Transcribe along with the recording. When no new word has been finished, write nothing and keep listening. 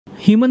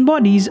Human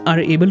bodies are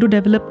able to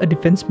develop a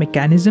defense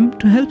mechanism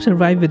to help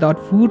survive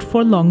without food for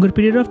a longer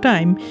period of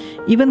time,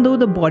 even though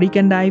the body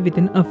can die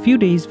within a few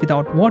days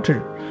without water.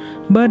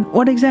 But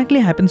what exactly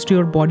happens to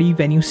your body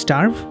when you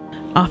starve?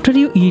 After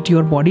you eat,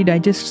 your body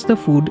digests the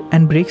food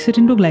and breaks it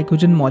into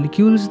glycogen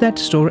molecules that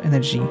store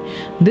energy.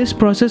 This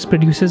process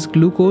produces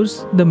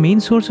glucose, the main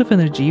source of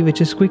energy, which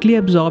is quickly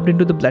absorbed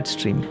into the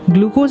bloodstream.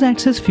 Glucose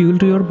acts as fuel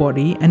to your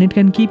body and it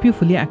can keep you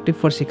fully active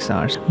for 6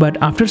 hours.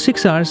 But after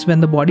 6 hours,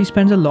 when the body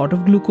spends a lot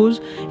of glucose,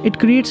 it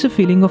creates a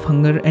feeling of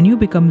hunger and you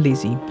become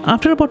lazy.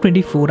 After about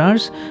 24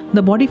 hours,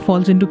 the body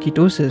falls into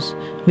ketosis,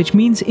 which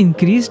means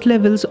increased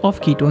levels of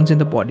ketones in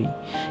the body.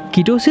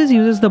 Ketosis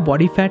uses the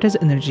body fat as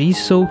energy,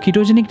 so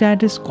ketogenic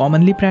diet is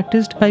commonly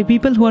practiced by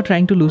people who are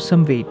trying to lose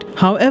some weight.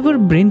 However,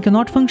 brain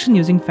cannot function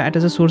using fat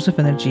as a source of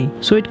energy,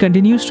 so it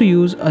continues to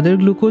use other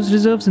glucose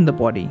reserves in the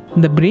body.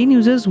 The brain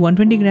uses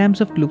 120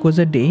 grams of glucose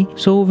a day,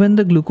 so when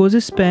the glucose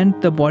is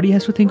spent, the body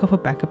has to think of a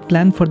backup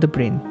plan for the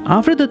brain.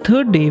 After the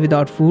third day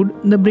without food,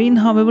 the brain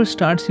however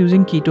starts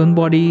using ketone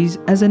bodies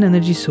as an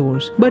energy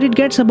source, but it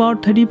gets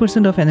about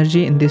 30% of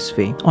energy in this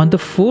way. On the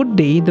fourth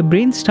day, the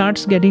brain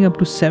starts getting up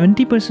to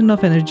 70%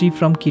 of energy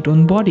from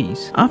ketone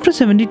bodies. After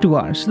 72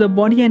 hours, the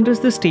body enters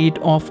the state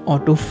of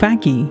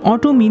autophagy.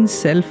 Auto means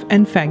self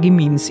and phagy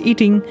means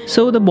eating,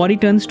 so the body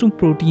turns to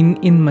protein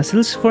in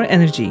muscles for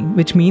energy,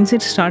 which means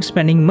it starts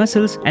spending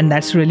muscles, and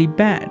that's really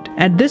bad.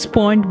 At this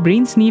point,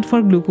 brain's need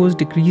for glucose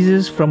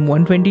decreases from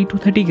 120 to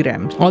 30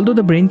 grams. Although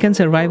the brain can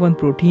survive on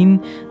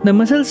protein, the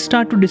muscles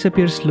start to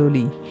disappear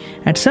slowly.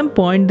 At some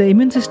point, the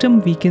immune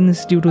system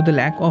weakens due to the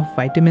lack of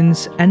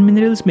vitamins and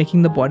minerals,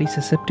 making the body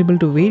susceptible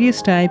to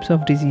various types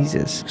of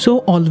diseases. So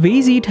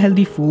always eat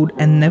healthy food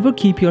and never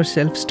keep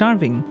yourself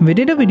starving. We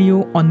did a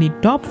video on the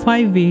top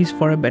 5 ways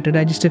for a better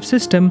digestive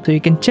system, so you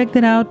can check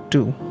that out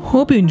too.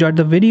 Hope you enjoyed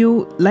the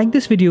video. Like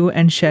this video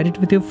and share it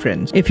with your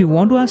friends. If you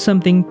want to ask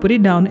something, put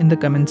it down in the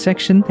comment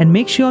section and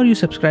make sure you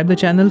subscribe the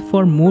channel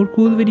for more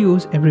cool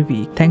videos every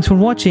week. Thanks for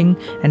watching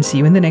and see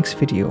you in the next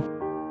video.